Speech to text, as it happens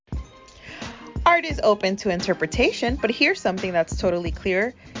Art is open to interpretation, but here's something that's totally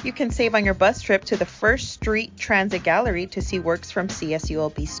clear. You can save on your bus trip to the First Street Transit Gallery to see works from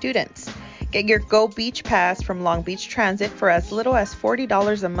CSULB students. Get your Go Beach Pass from Long Beach Transit for as little as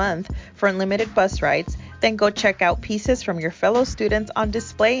 $40 a month for unlimited bus rides. Then go check out pieces from your fellow students on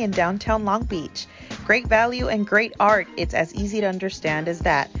display in downtown Long Beach. Great value and great art. It's as easy to understand as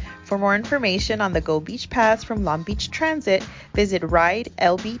that. For more information on the Go Beach Pass from Long Beach Transit, visit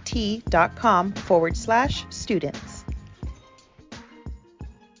ridelbt.com/students.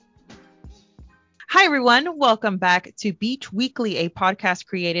 Hi, everyone. Welcome back to Beach Weekly, a podcast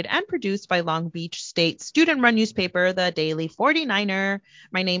created and produced by Long Beach State student-run newspaper, the Daily 49er.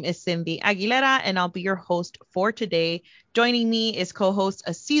 My name is Cindy Aguilera, and I'll be your host for today. Joining me is co-host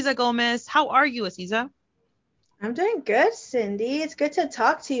Aziza Gomez. How are you, Aziza? I'm doing good, Cindy. It's good to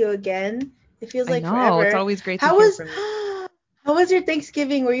talk to you again. It feels like I know, forever. it's always great to How hear was from you. how was your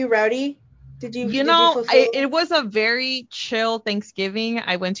Thanksgiving? Were you rowdy? Did you fulfill? It was a very chill Thanksgiving.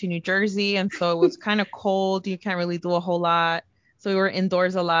 I went to New Jersey, and so it was kind of cold. You can't really do a whole lot. So we were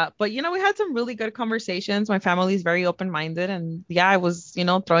indoors a lot. But, we had some really good conversations. My family is very open-minded. And yeah, I was,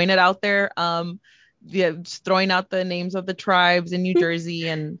 throwing it out there. Yeah, just throwing out the names of the tribes in New Jersey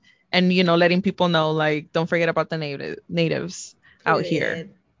and letting people know, like, don't forget about the natives out here.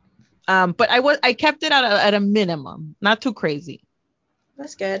 Period. But I kept it at a minimum, not too crazy.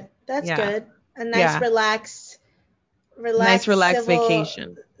 That's good. That's Yeah. good. A nice Yeah. Nice relaxed relaxed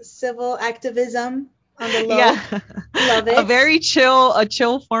vacation. civil activism on the Yeah. low. Love A it. very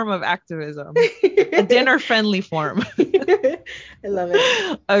chill form of activism. A dinner friendly form. I love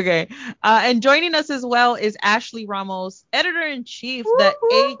it. Okay. And joining us as well is Ashley Ramos, editor in chief, the Whoop,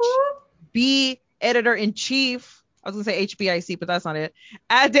 whoop, whoop. HB editor in chief. I was going to say HBIC, but that's not it.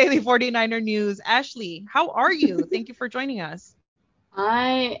 At Daily 49er News. Ashley, how are you? Thank you for joining us.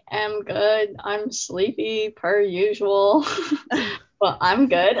 I am good. I'm sleepy per usual, but I'm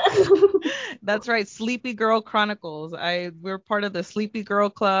good. That's right, Sleepy Girl Chronicles. We're part of the Sleepy Girl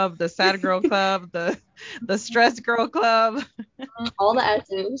Club, the Sad Girl Club, the Stressed Girl Club. All the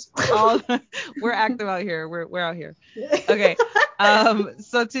S's. All we're active out here. We're out here. Okay.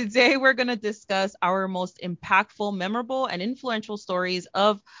 So today we're gonna discuss our most impactful, memorable, and influential stories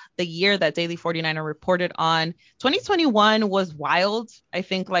of the year that Daily 49er reported on. 2021 was wild. I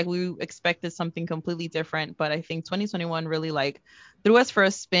think like we expected something completely different, but I think 2021 really like threw us for a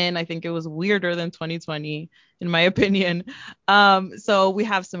spin. I think it was weirder than 2020, in my opinion. So we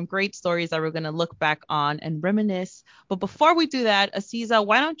have some great stories that we're gonna look back on and reminisce. But before we do that, Aziza,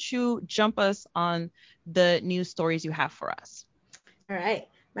 why don't you jump us on the news stories you have for us? All right.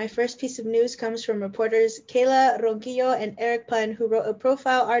 My first piece of news comes from reporters Kayla Ronquillo and Eric Pun, who wrote a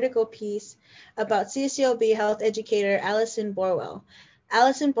profile article piece about CSULB health educator Allison Borwell.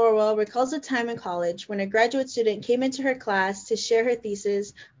 Allison Borwell recalls a time in college when a graduate student came into her class to share her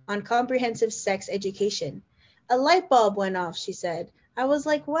thesis on comprehensive sex education. A light bulb went off, she said. I was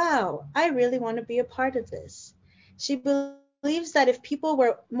like, wow, I really want to be a part of this. She believes that if people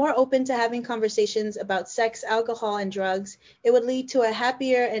were more open to having conversations about sex, alcohol, and drugs, it would lead to a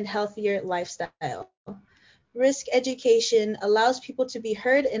happier and healthier lifestyle. Risk education allows people to be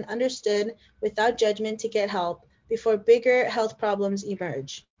heard and understood without judgment to get help before bigger health problems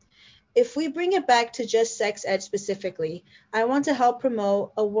emerge. If we bring it back to just sex ed specifically, I want to help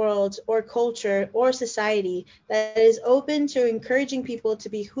promote a world or culture or society that is open to encouraging people to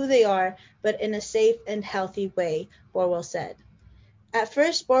be who they are, but in a safe and healthy way, Borwell said. At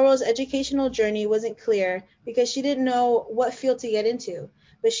first, Borwell's educational journey wasn't clear because she didn't know what field to get into,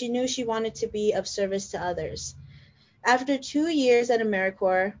 but she knew she wanted to be of service to others. After 2 years at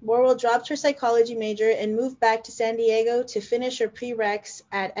AmeriCorps, Borwell dropped her psychology major and moved back to San Diego to finish her prereqs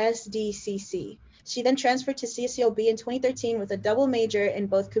at SDCC. She then transferred to CSULB in 2013 with a double major in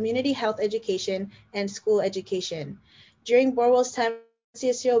both community health education and school education. During Borwell's time at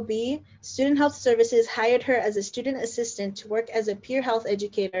CSULB, Student Health Services hired her as a student assistant to work as a peer health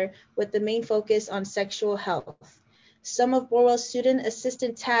educator with the main focus on sexual health. Some of Borwell's student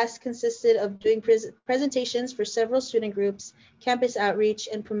assistant tasks consisted of doing presentations for several student groups, campus outreach,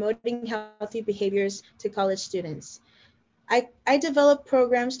 and promoting healthy behaviors to college students. I developed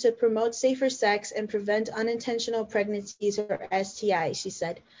programs to promote safer sex and prevent unintentional pregnancies or STIs, she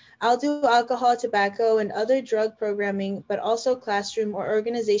said. I'll do alcohol, tobacco, and other drug programming, but also classroom or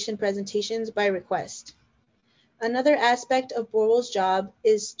organization presentations by request. Another aspect of Borwell's job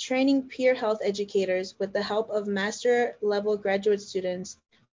is training peer health educators with the help of master-level graduate students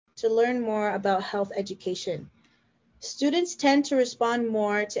to learn more about health education. Students tend to respond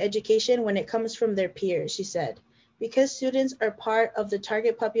more to education when it comes from their peers, she said. Because students are part of the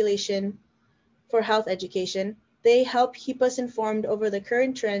target population, for health education. They help keep us informed over the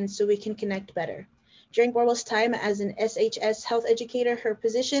current trends so we can connect better. During Borwell's time as an SHS health educator, her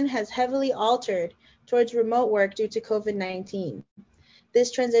position has heavily altered towards remote work due to COVID-19.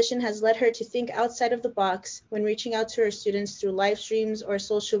 This transition has led her to think outside of the box when reaching out to her students through live streams or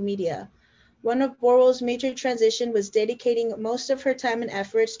social media. One of Borwell's major transitions was dedicating most of her time and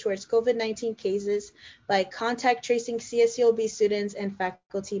efforts towards COVID-19 cases by contact tracing CSULB students and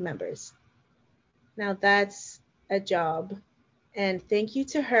faculty members. Now that's a job. And thank you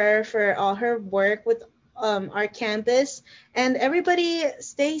to her for all her work with our campus. And everybody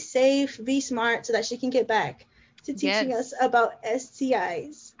stay safe, be smart so that she can get back to teaching us Yes. about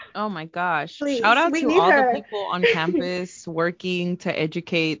STIs. Oh my gosh. Shout Please, out we to need all the her. people on campus working to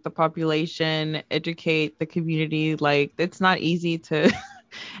educate the population, educate the community. Like, it's not easy to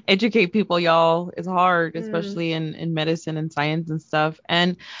educate people, y'all. It's hard, Mm, especially in medicine and science and stuff.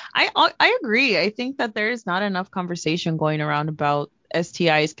 And I agree. I think that there is not enough conversation going around about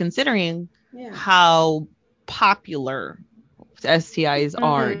STIs, considering yeah. how popular STIs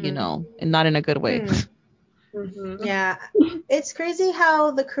are, Mm-hmm. and not in a good way. Mm. Mm-hmm. Yeah, it's crazy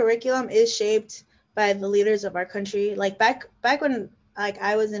how the curriculum is shaped by the leaders of our country. Like back when like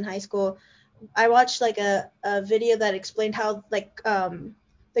I was in high school, I watched like a video that explained how like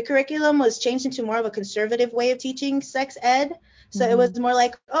the curriculum was changed into more of a conservative way of teaching sex ed. So it Mhm. was more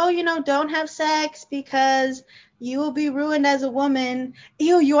like, oh, don't have sex because you will be ruined as a woman.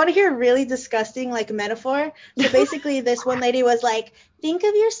 Ew, you want to hear a really disgusting like metaphor? So basically this one lady was like, think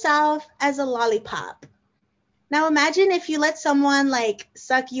of yourself as a lollipop. Now imagine if you let someone like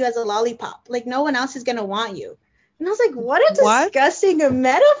suck you as a lollipop. Like no one else is gonna want you. And I was like, what a What? disgusting Why would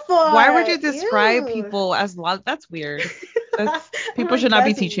metaphor. you describe Ew. people as That's weird. That's I'm People should like, not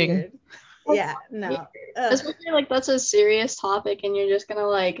be that's teaching. weird. That's Yeah, weird. no. Ugh. Especially like that's a serious topic and you're just gonna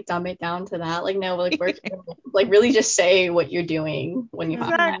like dumb it down to that. Like no, like we're like really just say what you're doing when you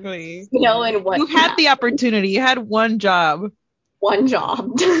have that, Mhm. Exactly. and You what had the opportunity. You had one job. one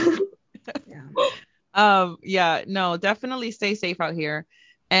job. Yeah. Yeah, no, definitely stay safe out here.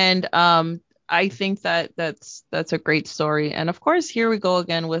 And I think that that's a great story. And of course, here we go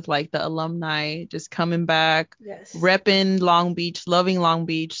again with like the alumni just coming back, Yes. repping Long Beach, loving Long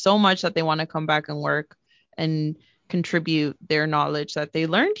Beach so much that they want to come back and work and contribute their knowledge that they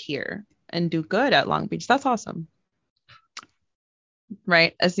learned here and do good at Long Beach. That's awesome.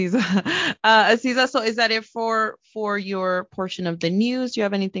 Right, Aziza. Aziza, so is that it for your portion of the news? Do you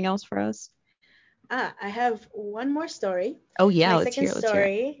have anything else for us? I have one more story. Oh yeah, My let's second hear it. Let's hear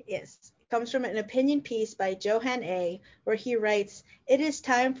it. story, yes, comes from an opinion piece by Johan A., where he writes, "It is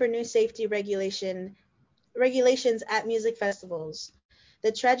time for new safety regulations at music festivals.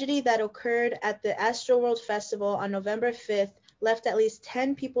 The tragedy that occurred at the Astroworld Festival on November 5th left at least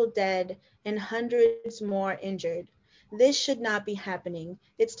 10 people dead and hundreds more injured. This should not be happening.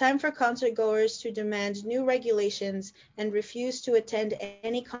 It's time for concertgoers to demand new regulations and refuse to attend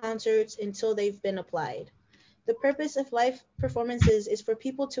any concerts until they've been applied. The purpose of live performances is for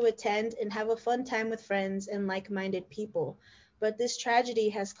people to attend and have a fun time with friends and like-minded people. But this tragedy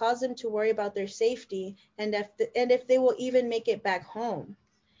has caused them to worry about their safety and if they will even make it back home.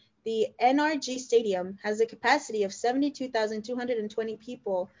 The NRG Stadium has a capacity of 72,220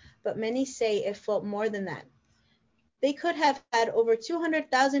 people, but many say it felt more than that. They could have had over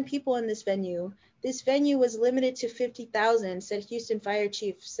 200,000 people in this venue. This venue was limited to 50,000, said Houston Fire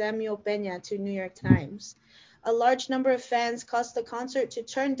Chief Samuel Peña to New York Times. A large number of fans caused the concert to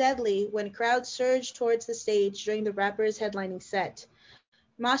turn deadly when crowds surged towards the stage during the rapper's headlining set.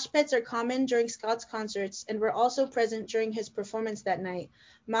 Mosh pits are common during Scott's concerts and were also present during his performance that night.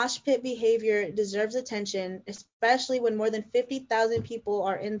 Mosh pit behavior deserves attention, especially when more than 50,000 people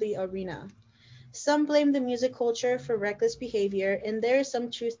are in the arena. Some blame the music culture for reckless behavior, and there is some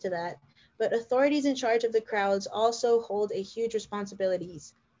truth to that, but authorities in charge of the crowds also hold a huge responsibility.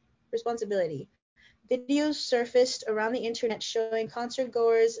 Videos surfaced around the internet showing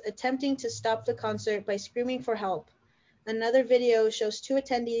concertgoers attempting to stop the concert by screaming for help. Another video shows two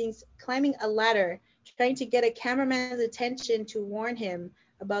attendees climbing a ladder, trying to get a cameraman's attention to warn him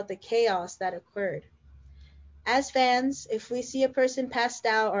about the chaos that occurred. As fans, if we see a person passed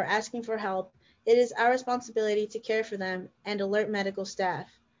out or asking for help, it is our responsibility to care for them and alert medical staff.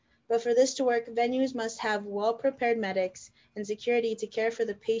 But for this to work, venues must have well-prepared medics and security to care for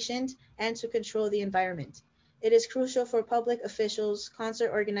the patient and to control the environment. It is crucial for public officials,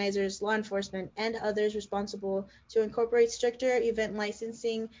 concert organizers, law enforcement, and others responsible to incorporate stricter event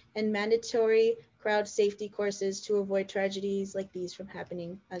licensing and mandatory crowd safety courses to avoid tragedies like these from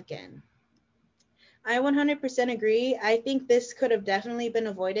happening again. I 100% agree. I think this could have definitely been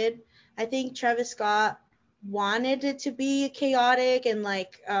avoided. I think Travis Scott wanted it to be chaotic and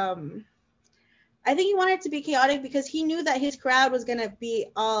like I think he wanted it to be chaotic because he knew that his crowd was gonna be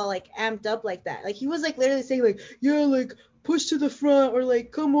all like amped up like that. Like he was like literally saying like, yeah, like push to the front or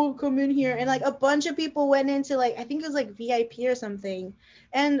like come in here, and like a bunch of people went into like I think it was like VIP or something.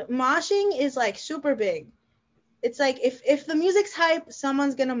 And moshing is like super big. It's like if the music's hype,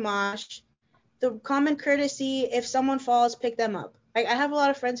 someone's gonna mosh. The common courtesy, if someone falls, pick them up. Like I have a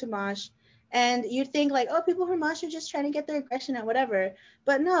lot of friends who mosh, and you'd think like, oh, people who mosh are just trying to get their aggression out, whatever.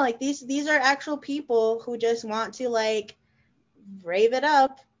 But no, like these are actual people who just want to like rave it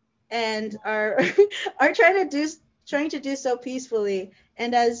up and are are trying to do so peacefully.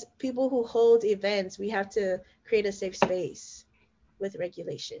 And as people who hold events, we have to create a safe space with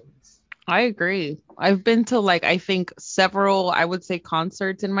regulations. I agree. I've been to like I think several, I would say,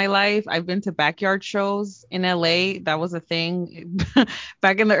 concerts in my life. I've been to backyard shows in LA. That was a thing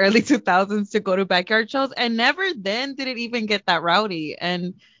back in the early 2000s to go to backyard shows, and never then did it even get that rowdy.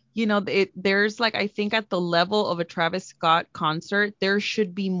 And there's like I think at the level of a Travis Scott concert, there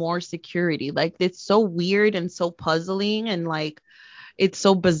should be more security. Like it's so weird and so puzzling and like it's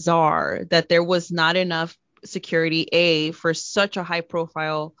so bizarre that there was not enough security for such a high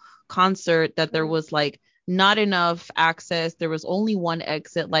profile concert, that there was like not enough access, there was only one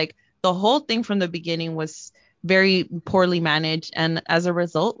exit. Like the whole thing from the beginning was very poorly managed, and as a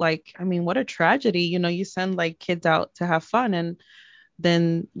result, like I mean, what a tragedy. You send like kids out to have fun, and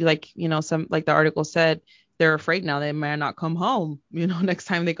then like some, like the article said, they're afraid now they may not come home next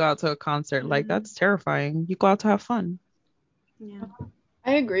time they go out to a concert. Like that's terrifying. You go out to have fun. Yeah.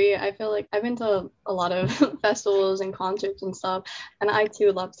 I agree. I feel like I've been to a lot of festivals and concerts and stuff, and I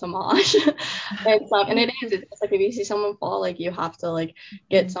too love to mosh and stuff. And it's like if you see someone fall, like you have to like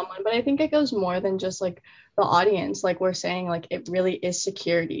get someone. But I think it goes more than just like the audience. Like we're saying, like it really is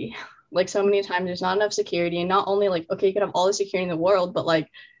security. Like so many times there's not enough security, and not only like okay, you could have all the security in the world, but like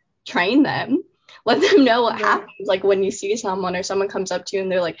train them. Let them know what happens. Like when you see someone or someone comes up to you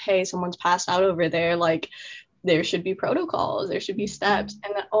and they're like, hey, someone's passed out over there, like there should be protocols, there should be steps.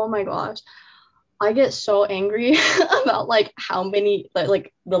 And then, oh my gosh, I get so angry about like how many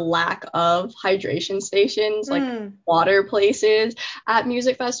like the lack of hydration stations, like water places at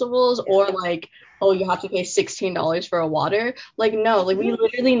music festivals, or like, oh, you have to pay $16 for a water. Like, no, like we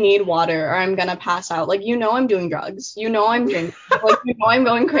literally need water or I'm gonna pass out. Like, I'm doing drugs. I'm drinking. Like, I'm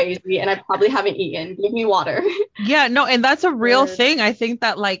going crazy and I probably haven't eaten. Give me water. Yeah, no, and that's a real thing. I think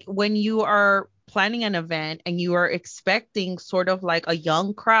that like when you are planning an event and you are expecting sort of like a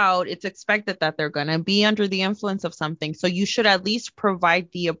young crowd, it's expected that they're going to be under the influence of something. So you should at least provide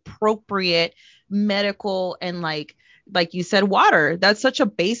the appropriate medical and like you said, water. That's such a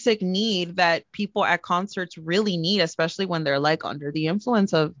basic need that people at concerts really need, especially when they're like under the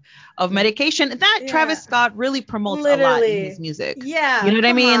influence of medication. That Travis Scott really promotes a lot in his music. Yeah. You know what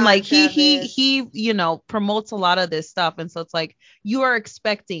I mean? Like Travis. he promotes a lot of this stuff. And so it's like you are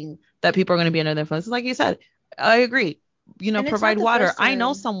expecting that people are going to be under the influence. Like you said, I agree. Provide water. I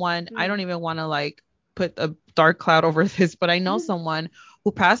know someone, I don't even want to like put a dark cloud over this, but I know someone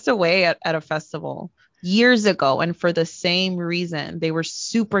who passed away at a festival years ago, and for the same reason. They were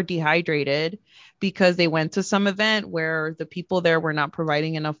super dehydrated because they went to some event where the people there were not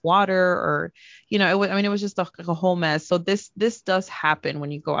providing enough water, or it was just a whole mess. So this does happen when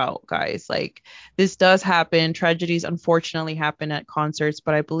you go out, guys. Like this does happen. Tragedies unfortunately happen at concerts,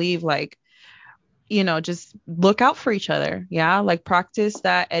 but I believe like just look out for each other. Yeah. Like practice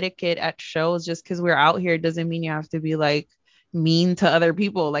that etiquette at shows. Just because we're out here doesn't mean you have to be like mean to other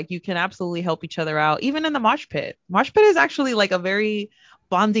people. Like you can absolutely help each other out, even in the mosh pit. Mosh pit is actually like a very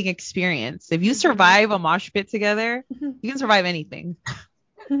bonding experience. If you survive a mosh pit together, you can survive anything.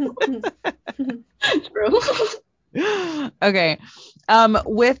 True. Okay.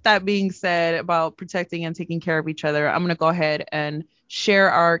 With that being said about protecting and taking care of each other, I'm going to go ahead and share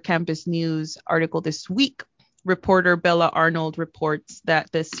our campus news article this week. Reporter Bella Arnold reports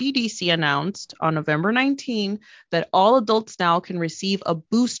that the CDC announced on November 19 that all adults now can receive a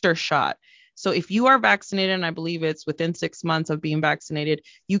booster shot. So if you are vaccinated, and I believe it's within 6 months of being vaccinated,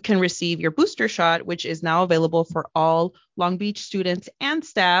 you can receive your booster shot, which is now available for all Long Beach students and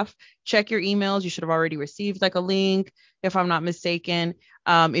staff. Check your emails. You should have already received like a link, if I'm not mistaken.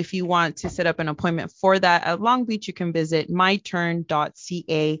 If you want to set up an appointment for that at Long Beach, you can visit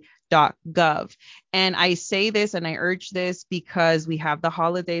myturn.ca.gov. And I say this and I urge this because we have the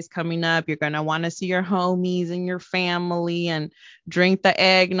holidays coming up. You're going to want to see your homies and your family and drink the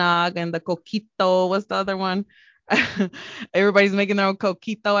eggnog and the coquito. What's the other one? Everybody's making their own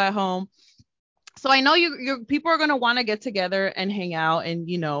coquito at home. So I know you people are going to want to get together and hang out and,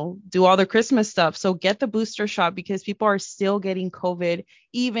 do all the Christmas stuff. So get the booster shot because people are still getting COVID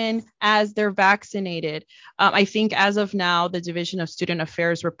even as they're vaccinated. I think as of now, the Division of Student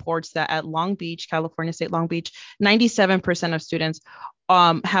Affairs reports that at Long Beach, California State Long Beach, 97% of students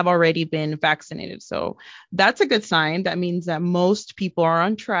have already been vaccinated. So that's a good sign. That means that most people are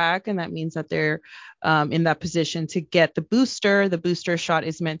on track, and that means that they're in that position to get the booster. The booster shot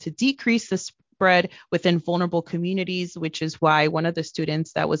is meant to decrease the spread within vulnerable communities, which is why one of the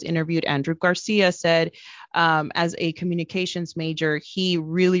students that was interviewed, Andrew Garcia, said as a communications major, he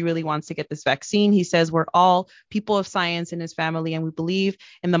really, really wants to get this vaccine. He says, we're all people of science in his family, and we believe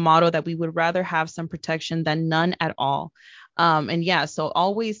in the motto that we would rather have some protection than none at all. And yeah, so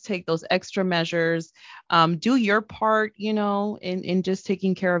always take those extra measures, do your part, in just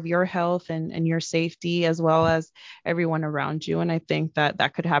taking care of your health and your safety as well as everyone around you. And I think that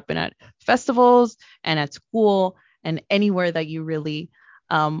that could happen at festivals and at school and anywhere that you really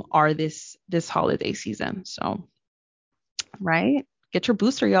are this holiday season. So, right, get your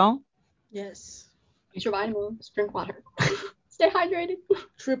booster, y'all. Yes. Use your vitamins, drink water, stay hydrated.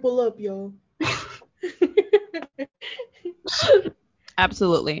 Triple up, y'all.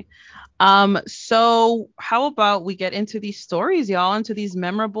 Absolutely. So how about we get into these stories, y'all, into these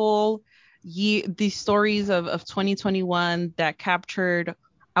memorable these stories of 2021 that captured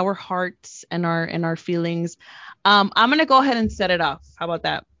our hearts and our feelings. I'm gonna go ahead and set it off. How about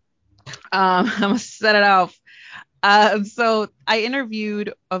that? I'm gonna set it off. So I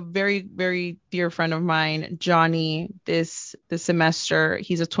interviewed a very, very dear friend of mine, Johnny, this semester.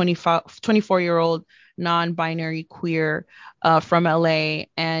 He's a 24-year-old non-binary queer from LA,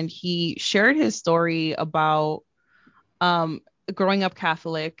 and he shared his story about growing up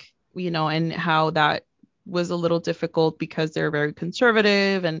Catholic, and how that was a little difficult because they're very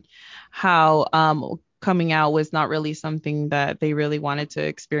conservative, and how coming out was not really something that they really wanted to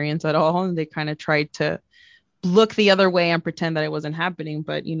experience at all, and they kind of tried to look the other way and pretend that it wasn't happening.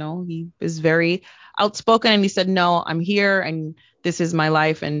 But he was very outspoken, and he said, no, I'm here and this is my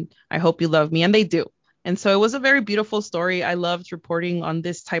life and I hope you love me, and they do. And so it was a very beautiful story. I loved reporting on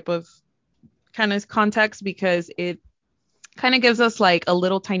this type of kind of context because it kind of gives us like a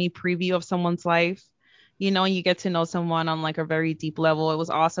little tiny preview of someone's life, and you get to know someone on like a very deep level. It was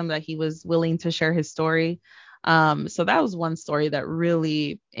awesome that he was willing to share his story. So that was one story that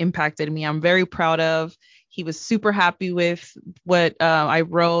really impacted me. I'm very proud of. He was super happy with what I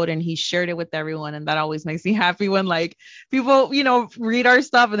wrote, and he shared it with everyone. And that always makes me happy when like people, read our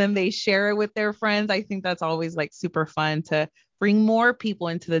stuff and then they share it with their friends. I think that's always like super fun to bring more people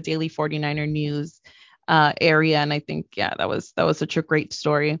into the Daily 49er news area. And I think, yeah, that was such a great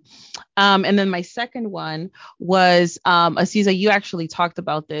story. And then my second one was Aziza, you actually talked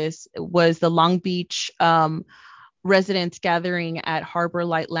about this, was the Long Beach residents gathering at Harbor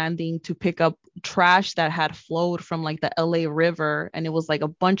Light Landing to pick up trash that had flowed from like the LA River, and it was like a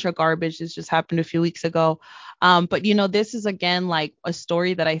bunch of garbage. This just happened a few weeks ago. But this is again like a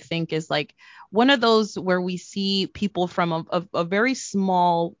story that I think is like one of those where we see people from a very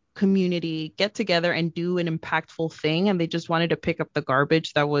small community get together and do an impactful thing, and they just wanted to pick up the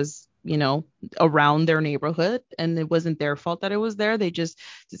garbage that was around their neighborhood, and it wasn't their fault that it was there. They just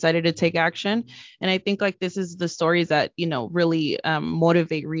decided to take action. And I think like this is the stories that really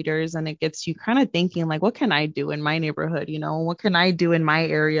motivate readers, and it gets you kind of thinking like, what can I do in my neighborhood? What can I do in my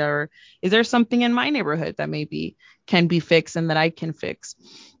area? Or is there something in my neighborhood that maybe can be fixed and that I can fix?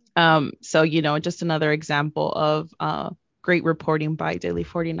 So just another example of great reporting by Daily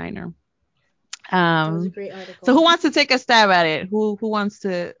 49er. That was a great article. So who wants to take a stab at it? Who wants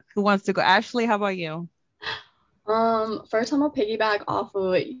to go? Ashley, how about you? First I'm gonna piggyback off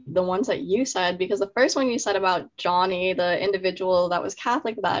of the ones that you said, because the first one you said about Johnny, the individual that was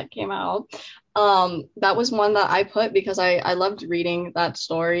Catholic that came out, that was one that I put because I loved reading that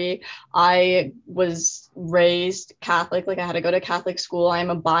story. I was raised Catholic, like I had to go to Catholic school.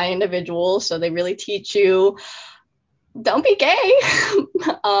 I'm a bi individual, so they really teach you don't be gay.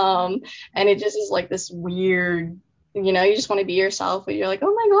 And it just is like this weird, you just want to be yourself, but you're like,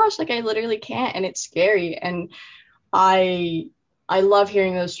 oh my gosh, like I literally can't, and it's scary. And I love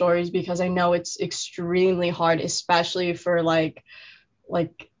hearing those stories because I know it's extremely hard, especially for like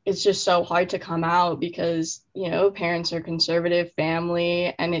it's just so hard to come out because parents are conservative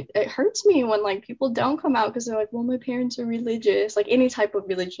family, and it hurts me when like people don't come out because they're like, well, my parents are religious, like any type of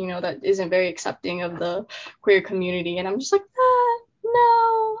religion that isn't very accepting of the queer community. And I'm just like,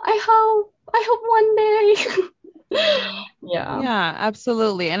 no, I hope one day. Yeah. Yeah,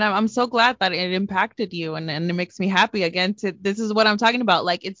 absolutely. And I'm so glad that it impacted you, and it makes me happy again to this is what I'm talking about.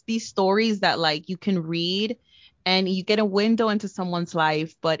 Like it's these stories that like you can read and you get a window into someone's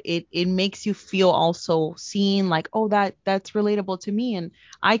life, but it makes you feel also seen like, oh, that's relatable to me and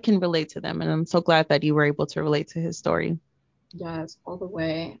I can relate to them. And I'm so glad that you were able to relate to his story. Yes, all the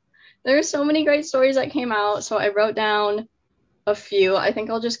way. There's so many great stories that came out, so I wrote down a few. I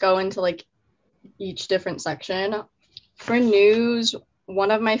think I'll just go into like each different section. For news,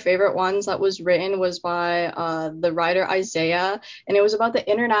 one of my favorite ones that was written was by the writer Isaiah, and it was about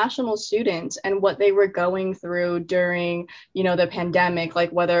the international students and what they were going through during, the pandemic,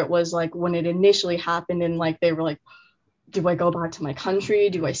 like whether it was like when it initially happened and like they were like, do I go back to my country?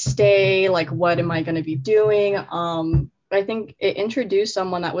 Do I stay? Like, what am I going to be doing? I think it introduced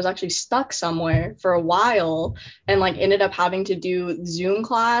someone that was actually stuck somewhere for a while and like ended up having to do Zoom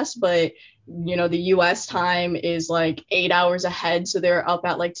class, but the US time is like 8 hours ahead. So they're up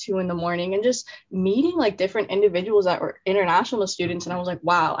at like 2 in the morning and just meeting like different individuals that were international students. And I was like,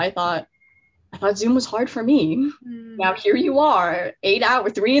 wow, I thought Zoom was hard for me. Now here you are, 8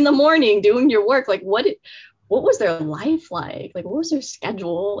 hours, 3 in the morning doing your work. Like what was their life like? Like what was their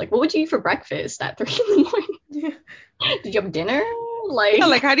schedule? Like what would you eat for breakfast at 3 in the morning? Did you have dinner? Yeah, Like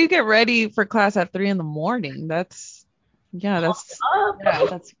like how do you get ready for class at 3 in the morning? That's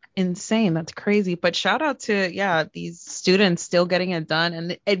insane. That's crazy. But shout out to these students still getting it done.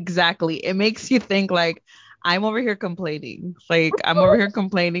 And exactly, it makes you think like I'm over here complaining. Like I'm over here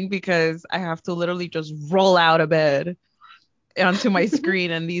complaining because I have to literally just roll out of bed onto my screen,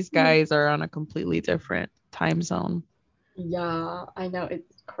 and these guys are on a completely different time zone. yeah, I know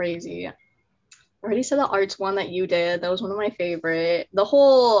it's crazy. I already said the arts one that you did. That was one of my favorite. The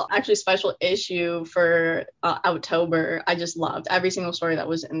whole actually special issue for October, I just loved every single story that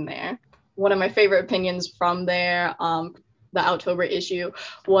was in there. One of my favorite opinions from there, the October issue,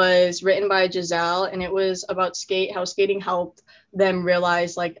 was written by Giselle, and it was about how skating helped them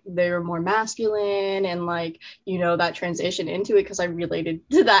realize like they were more masculine and like that transition into it because I related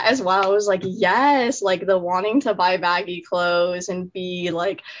to that as well. I was like, yes, like the wanting to buy baggy clothes and be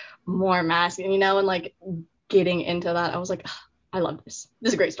like more masculine, and like getting into that. I was like, I love this. This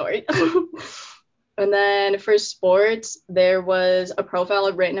is a great story. And then for sports, there was a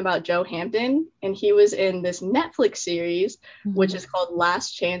profile written about Joe Hampton, and he was in this Netflix series, which is called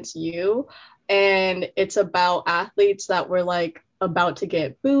Last Chance U. And it's about athletes that were like about to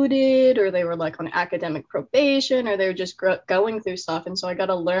get booted, or they were like on academic probation, or they were just going through stuff. And so I got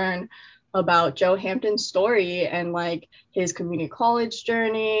to learn about Joe Hampton's story and like his community college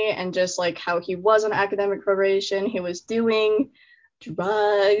journey and just like how he was on academic probation. He was doing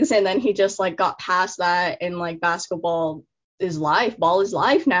drugs and then he just like got past that and like basketball is life. Ball is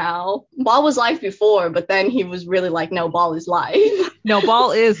life now. Ball was life before, but then he was really like, no, ball is life. No,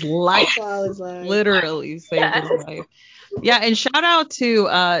 ball is life. Ball is life. Literally saved his life. Yeah, and shout out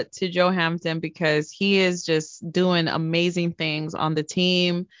to Joe Hampton because he is just doing amazing things on the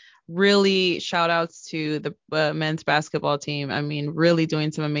team. Really shout outs to the men's basketball team. I mean, really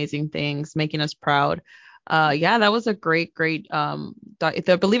doing some amazing things, making us proud. Yeah, that was a great I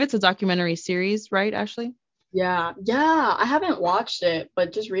believe it's a documentary series, right, Ashley? Yeah, I haven't watched it,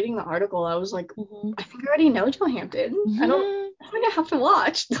 but just reading the article, I was like, Mhm. I think I already know Joe Hampton. Mhm. I think I have to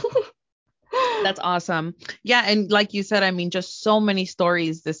watch. That's awesome. Yeah, and like you said, I mean, just so many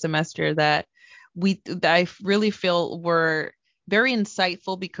stories this semester that I really feel were very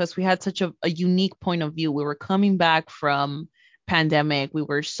insightful because we had such a unique point of view. We were coming back from pandemic. We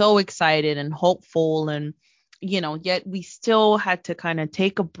were so excited and hopeful and yet we still had to kind of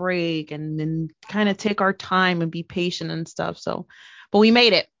take a break and then kind of take our time and be patient and stuff. So, but we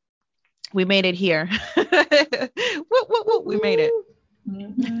made it. We made it here. We made it.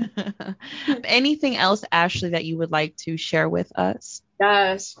 Anything else, Ashley, that you would like to share with us?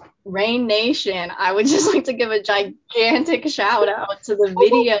 Yes, Rain Nation. I would just like to give a gigantic shout out to the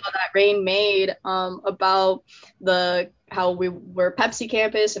video that Rain made about the how we were Pepsi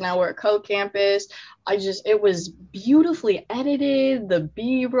campus and now we're a Coke campus. It was beautifully edited, the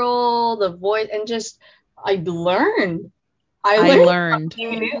B-roll, the voice, and just I learned. I I learned learned.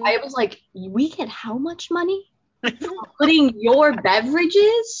 something new. I was like, we get how much money for putting your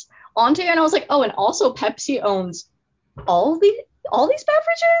beverages onto here? And I was like, oh, and also Pepsi owns all the all these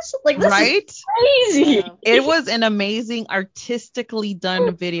beverages? Like this is Right? crazy. Wow. It was an amazing, artistically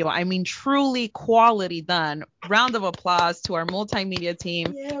done video. I mean, truly quality done. Round of applause to our multimedia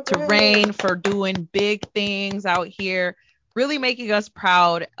team, Yeah, to right. Rain for doing big things out here, really making us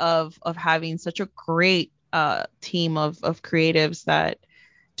proud of having such a great team of creatives that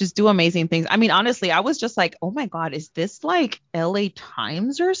just do amazing things. I mean, honestly, I was just like, oh my God, is this like LA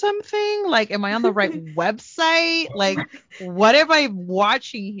Times or something? Like, am I on the right website? Like, what am I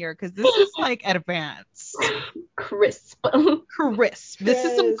watching here? Because this is like advanced. Crisp. Crisp. This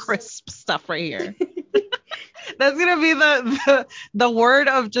is some crisp stuff right here. That's gonna be the word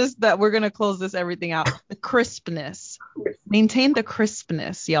of just that we're gonna close this everything out. The crispness. Maintain the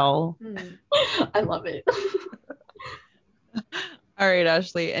crispness, y'all. I love it. All right,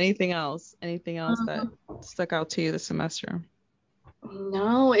 Ashley. Anything else? Anything else that stuck out to you this semester?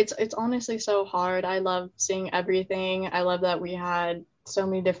 No, it's honestly so hard. I love seeing everything. I love that we had so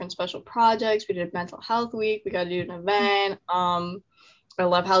many different special projects. We did mental health week. We got to do an event. I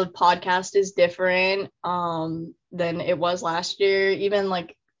love how the podcast is different than it was last year. Even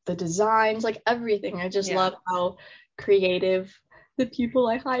like the designs, like everything. I just love how creative the people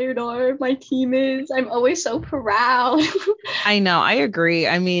I hired are. My team is. I'm always so proud. I know. I agree.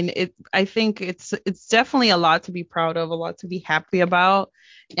 I mean, I think it's definitely a lot to be proud of, a lot to be happy about,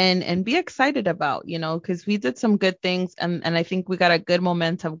 and be excited about, because we did some good things, and I think we got a good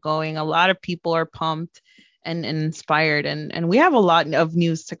momentum going. A lot of people are pumped and inspired, and we have a lot of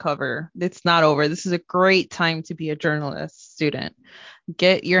news to cover. It's not over. This is a great time to be a journalist student.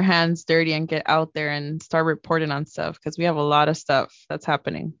 Get your hands dirty and get out there and start reporting on stuff, because we have a lot of stuff that's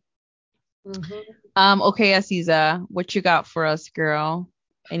happening. Okay, Aziza, what you got for us, girl?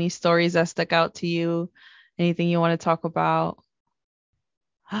 Any stories that stuck out to you? Anything you want to talk about?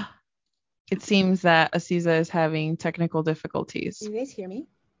 It seems that Aziza is having technical difficulties. You guys hear me?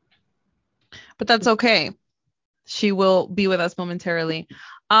 But that's okay. She will be with us momentarily.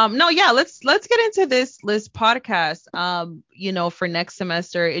 No, yeah, let's get into this podcast. For next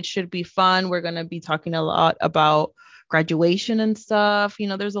semester, it should be fun. We're gonna be talking a lot about graduation and stuff.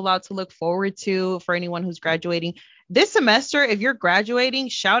 There's a lot to look forward to for anyone who's graduating this semester. If you're graduating,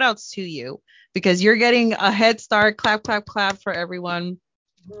 shout outs to you, because you're getting a head start. Clap, clap, clap for everyone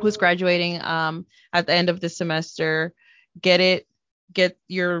who's graduating at the end of this semester. Get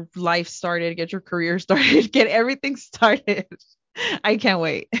your life started, get your career started, get everything started. I can't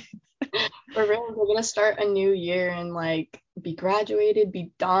wait. For real, we're gonna start a new year and like be graduated,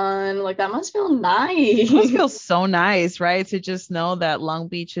 be done. Like that must feel nice. It must feel so nice, right? To just know that Long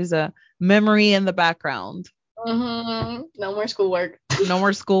Beach is a memory in the background. No more schoolwork. No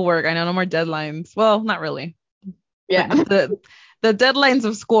more schoolwork. I know, no more deadlines. Well, not really. Yeah. The deadlines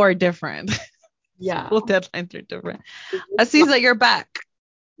of school are different. Yeah. School deadlines are different. Aziza, you're back.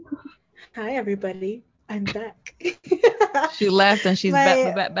 Hi, everybody. I'm back. She left and she's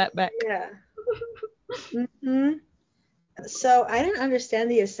back. Yeah. So I didn't understand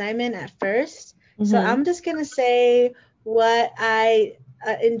the assignment at first. So I'm just going to say what I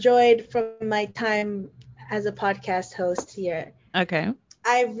enjoyed from my time as a podcast host here. Okay.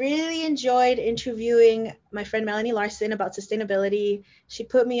 I really enjoyed interviewing my friend Melanie Larson about sustainability. She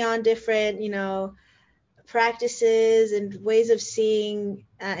put me on different, practices and ways of seeing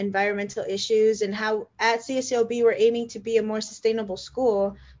environmental issues, and how at CSULB we're aiming to be a more sustainable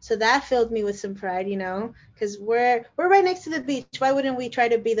school. So that filled me with some pride, because we're right next to the beach. Why wouldn't we try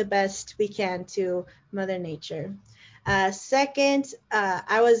to be the best we can to Mother Nature? Second,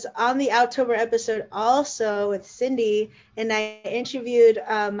 I was on the October episode also with Cindy, and I interviewed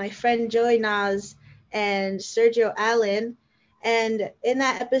my friend Joey Nas and Sergio Allen. And in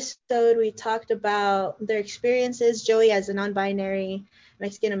that episode, we talked about their experiences. Joey as a non-binary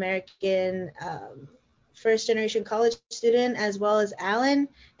Mexican American first generation college student, as well as Alan.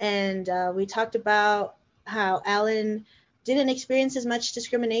 And we talked about how Alan didn't experience as much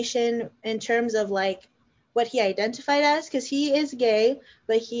discrimination in terms of like what he identified as, because he is gay,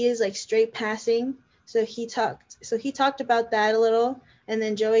 but he is like straight passing. So he talked about that a little. And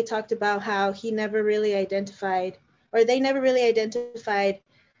then Joey talked about how he never really identified, or they never really identified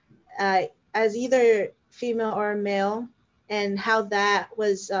as either female or male, and how that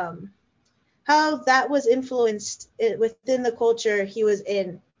was influenced within the culture he was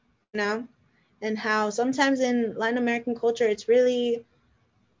in, and how sometimes in Latin American culture it's really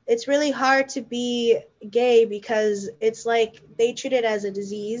hard to be gay, because it's like they treat it as a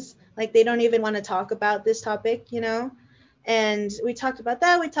disease, like they don't even want to talk about this topic, And we talked about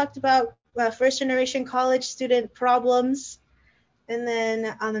that. We talked about first generation college student problems. And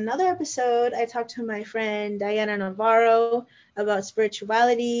then on another episode, I talked to my friend Diana Navarro about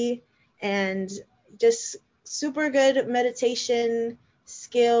spirituality and just super good meditation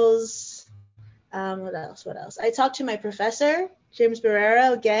skills. What else? I talked to my professor, James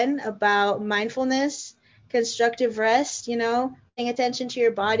Barrera, again about mindfulness, constructive rest, paying attention to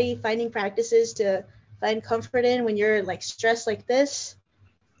your body, finding practices to find comfort in when you're like stressed like this.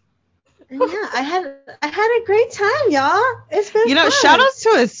 And yeah, I had a great time, y'all. It's been fun. Shout outs to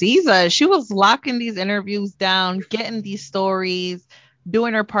Aziza. She was locking these interviews down, getting these stories,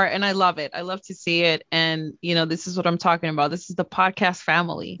 doing her part, and I love it. I love to see it. And this is what I'm talking about. This is the podcast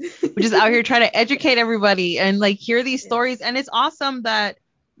family. We're just out here trying to educate everybody and like hear these stories. And it's awesome that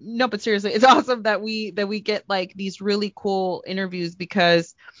but seriously, it's awesome that we get like these really cool interviews,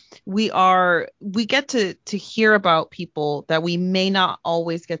 because we get to hear about people that we may not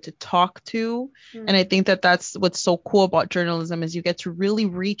always get to talk to. And I think that that's what's so cool about journalism, is you get to really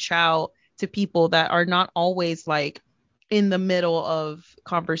reach out to people that are not always like in the middle of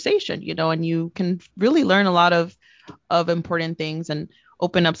conversation, and you can really learn a lot of important things and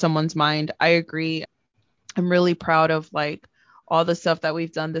open up someone's mind. I agree. I'm really proud of like all the stuff that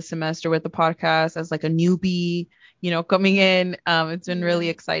we've done this semester with the podcast as like a newbie, coming in. It's been really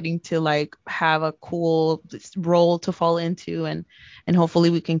exciting to like have a cool role to fall into, and hopefully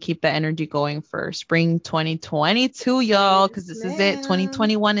we can keep that energy going for spring 2022, y'all, because this is it.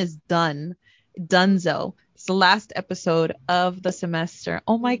 2021 is donezo. It's the last episode of the semester.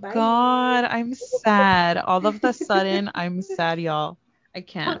 Oh my God, I'm sad. All of the sudden, I'm sad, y'all. I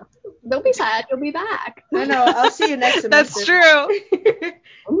can't. Don't be sad. You'll be back. No, I'll see you next semester. That's true.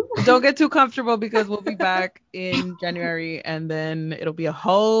 Don't get too comfortable, because we'll be back in January, and then it'll be a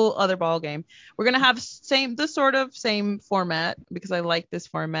whole other ball game. We're gonna have the same format, because I like this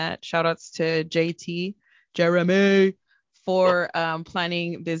format. Shout outs to Jeremy, for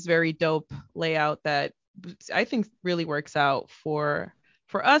planning this very dope layout that I think really works out for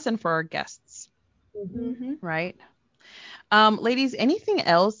us and for our guests. Right? Ladies, anything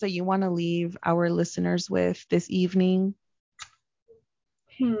else that you want to leave our listeners with this evening?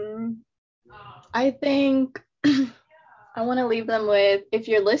 I think I want to leave them with, if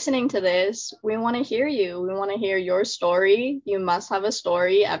you're listening to this, we want to hear you. We want to hear your story. You must have a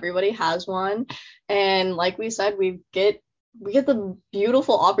story. Everybody has one. And like we said, we get the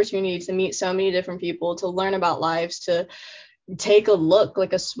beautiful opportunity to meet so many different people, to learn about lives, to take a look,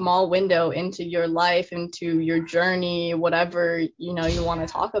 like a small window into your life, into your journey, whatever you want to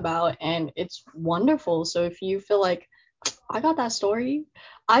talk about, and it's wonderful. So if you feel like, I got that story,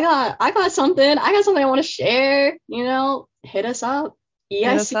 I got something I want to share, hit us up. Hit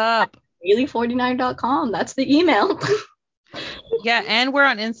us up. Daily49.com. That's the email. Yeah, and we're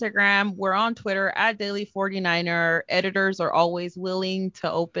on Instagram. We're on Twitter at Daily49er. Editors are always willing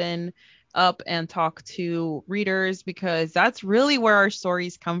to open up and talk to readers, because that's really where our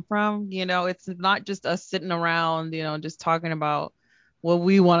stories come from. It's not just us sitting around, just talking about what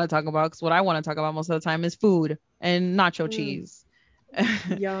we want to talk about, because what I want to talk about most of the time is food and nacho cheese.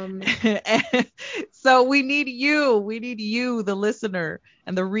 Yum. So we need you, the listener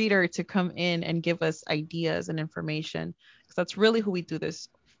and the reader, to come in and give us ideas and information, because that's really who we do this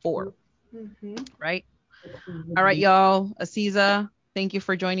for. Right? All right, y'all. Aziza, thank you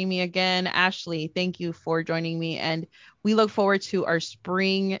for joining me again. Ashley, thank you for joining me. And we look forward to our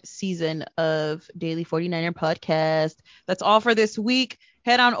spring season of Daily 49er podcast. That's all for this week.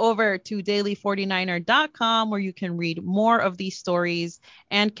 Head on over to daily49er.com, where you can read more of these stories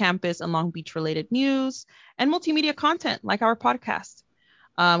and campus and Long Beach related news and multimedia content like our podcast.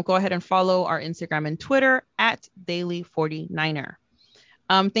 Go ahead and follow our Instagram and Twitter at Daily49er.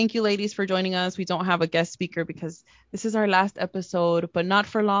 Thank you, ladies, for joining us. We don't have a guest speaker because this is our last episode, but not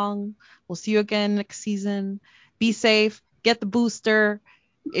for long. We'll see you again next season. Be safe. Get the booster.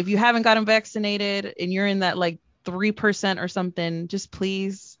 If you haven't gotten vaccinated and you're in that like 3% or something, just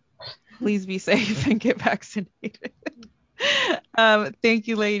please be safe and get vaccinated. Thank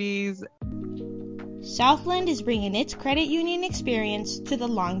you, ladies. Southland is bringing its credit union experience to the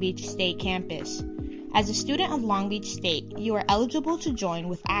Long Beach State campus. As a student of Long Beach State, you are eligible to join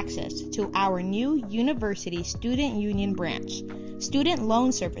with access to our new University Student Union branch, student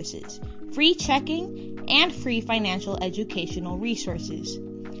loan services, free checking, and free financial educational resources.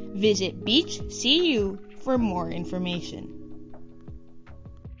 Visit Beach CU for more information.